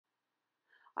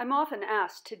I'm often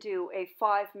asked to do a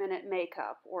 5-minute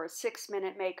makeup or a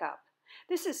 6-minute makeup.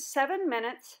 This is 7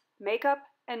 minutes makeup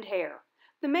and hair.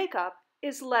 The makeup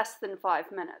is less than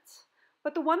 5 minutes.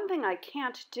 But the one thing I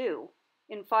can't do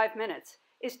in 5 minutes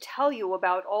is tell you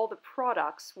about all the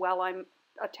products while I'm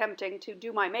attempting to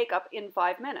do my makeup in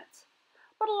 5 minutes.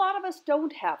 But a lot of us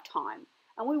don't have time,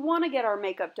 and we want to get our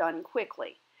makeup done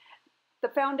quickly. The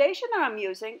foundation that I'm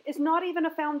using is not even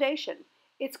a foundation.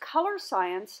 It's Color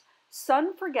Science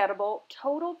SUNFORGETTABLE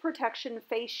Total Protection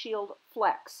Face Shield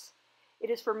Flex. It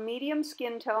is for medium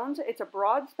skin tones. It's a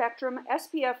broad spectrum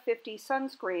SPF 50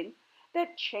 sunscreen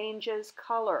that changes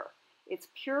color. It's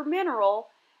pure mineral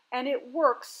and it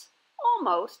works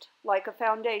almost like a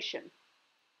foundation.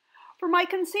 For my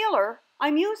concealer,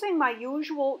 I'm using my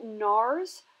usual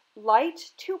NARS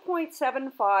Light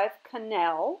 2.75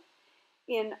 Conair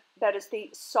that is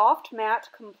the Soft Matte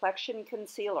Complexion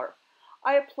Concealer.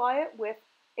 I apply it with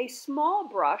a small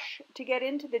brush to get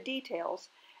into the details,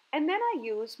 and then I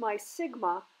use my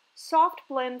Sigma Soft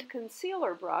Blend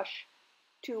Concealer brush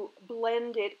to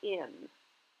blend it in.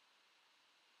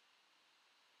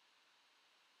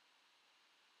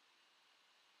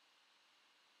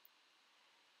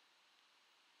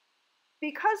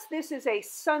 Because this is a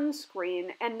sunscreen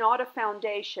and not a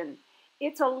foundation,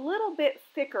 it's a little bit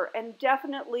thicker and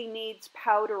definitely needs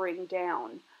powdering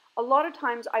down. A lot of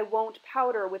times I won't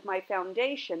powder with my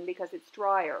foundation because it's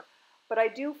drier, but I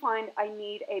do find I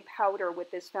need a powder with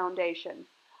this foundation.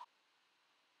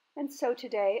 And so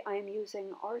today I am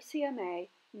using RCMA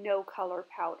No Color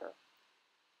Powder.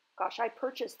 Gosh, I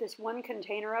purchased this one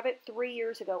container of it 3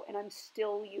 years ago and I'm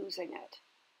still using it.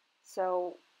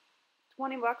 So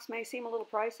 20 bucks may seem a little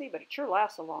pricey, but it sure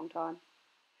lasts a long time.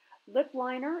 Lip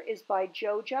liner is by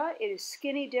Joja. It is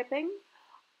skinny dipping.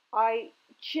 I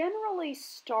generally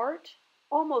start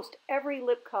almost every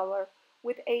lip color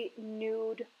with a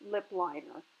nude lip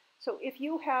liner. So if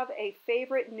you have a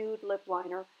favorite nude lip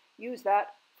liner, use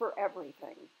that for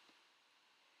everything.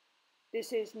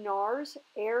 This is NARS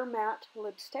Air Matte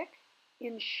Lipstick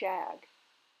in Shag.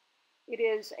 It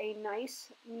is a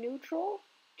nice neutral,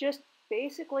 just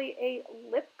basically a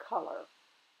lip color.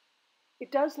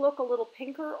 It does look a little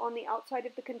pinker on the outside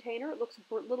of the container. It looks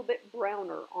a little bit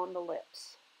browner on the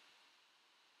lips.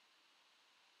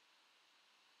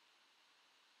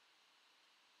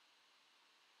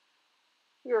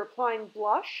 We are applying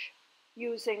blush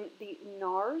using the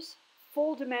NARS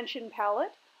Full Dimension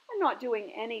palette. I'm not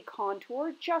doing any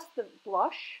contour, just the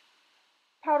blush.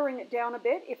 Powdering it down a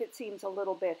bit if it seems a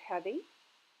little bit heavy.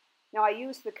 Now I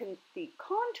use the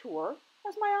contour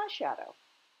as my eyeshadow.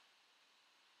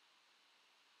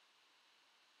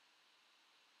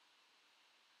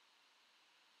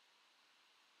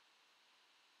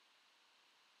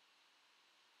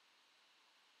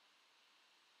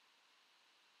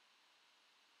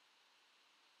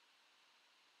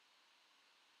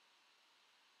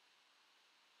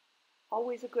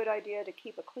 Always a good idea to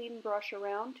keep a clean brush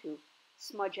around to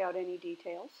smudge out any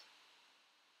details.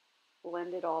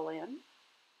 Blend it all in.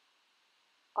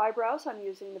 Eyebrows, I'm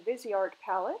using the Visiart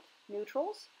palette,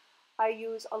 neutrals. I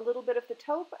use a little bit of the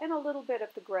taupe and a little bit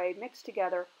of the gray mixed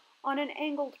together on an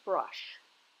angled brush.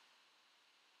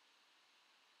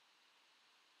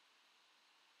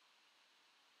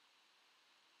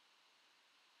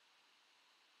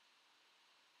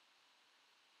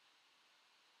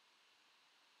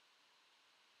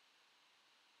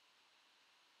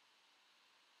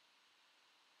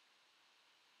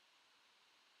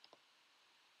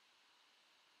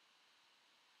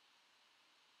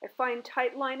 I find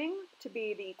tight lining to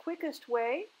be the quickest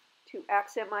way to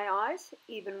accent my eyes,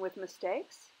 even with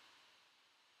mistakes.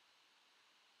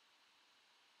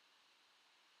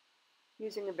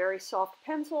 Using a very soft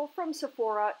pencil from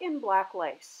Sephora in black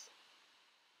lace.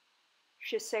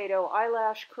 Shiseido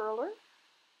eyelash curler.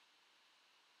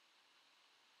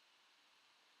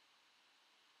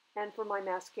 And for my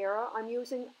mascara, I'm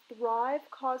using Thrive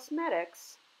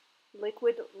Causemetics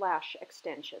liquid lash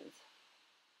extensions.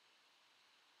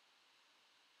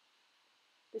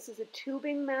 This is a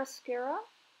tubing mascara.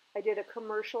 I did a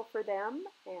commercial for them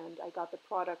and I got the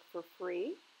product for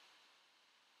free.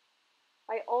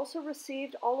 I also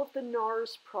received all of the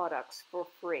NARS products for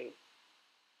free.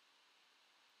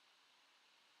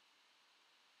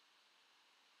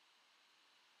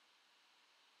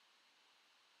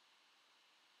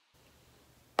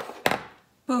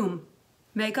 Boom.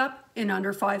 Makeup in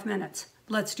under 5 minutes.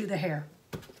 Let's do the hair.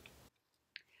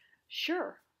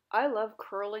 Sure. I love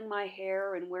curling my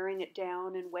hair and wearing it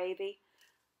down and wavy,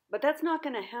 but that's not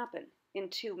going to happen in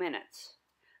 2 minutes.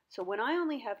 So when I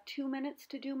only have 2 minutes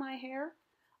to do my hair,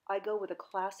 I go with a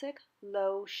classic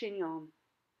low chignon.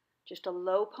 Just a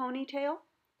low ponytail,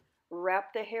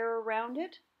 wrap the hair around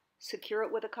it, secure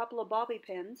it with a couple of bobby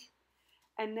pins,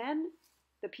 and then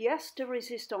the pièce de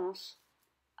résistance,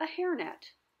 a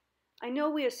hairnet. I know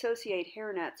we associate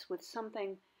hairnets with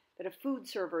something that a food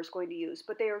server is going to use,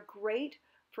 but they are great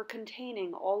for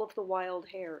containing all of the wild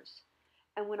hairs.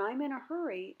 And when I'm in a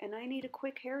hurry and I need a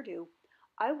quick hairdo,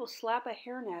 I will slap a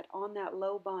hairnet on that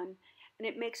low bun, and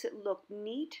it makes it look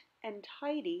neat and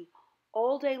tidy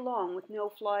all day long with no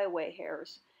flyaway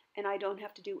hairs, and I don't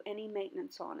have to do any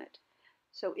maintenance on it.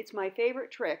 So it's my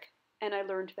favorite trick, and I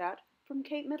learned that from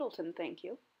Kate Middleton, thank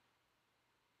you.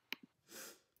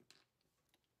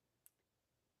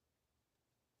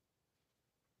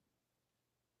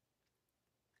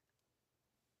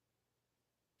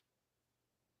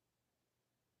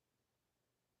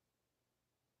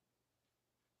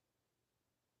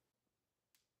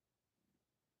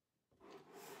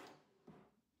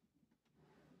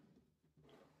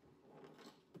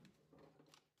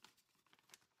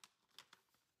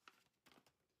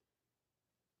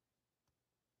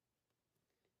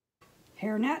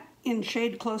 Hairnet in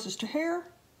shade closest to hair.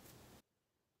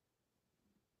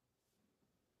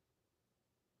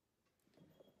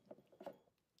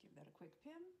 Give that a quick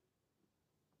pin.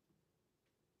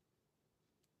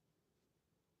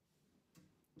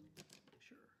 Make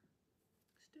sure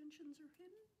extensions are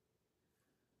hidden.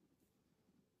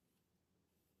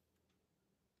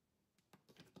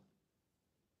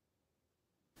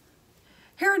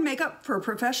 Hair and makeup for a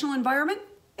professional environment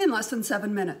in less than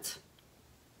 7 minutes.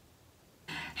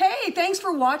 Hey, thanks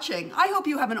for watching. I hope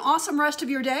you have an awesome rest of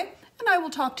your day, and I will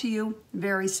talk to you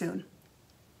very soon.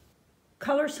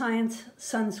 Color Science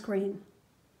Sunscreen.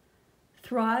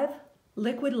 Thrive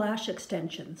Liquid Lash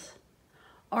Extensions.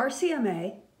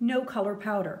 RCMA No Color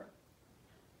Powder.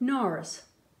 NARS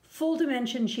Full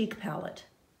Dimension Cheek Palette.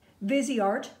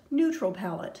 Visiart Neutral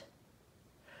Palette.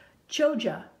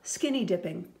 Choja Skinny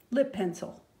Dipping Lip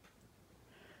Pencil.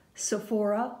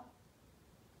 Sephora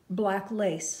Black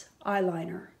Lace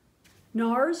Eyeliner.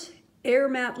 NARS Air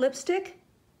Matte Lipstick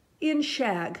in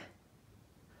Shag.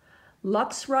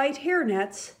 Luxe Right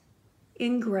Hairnets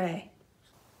in Gray.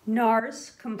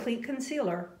 NARS Complete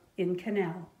Concealer in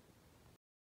Canal.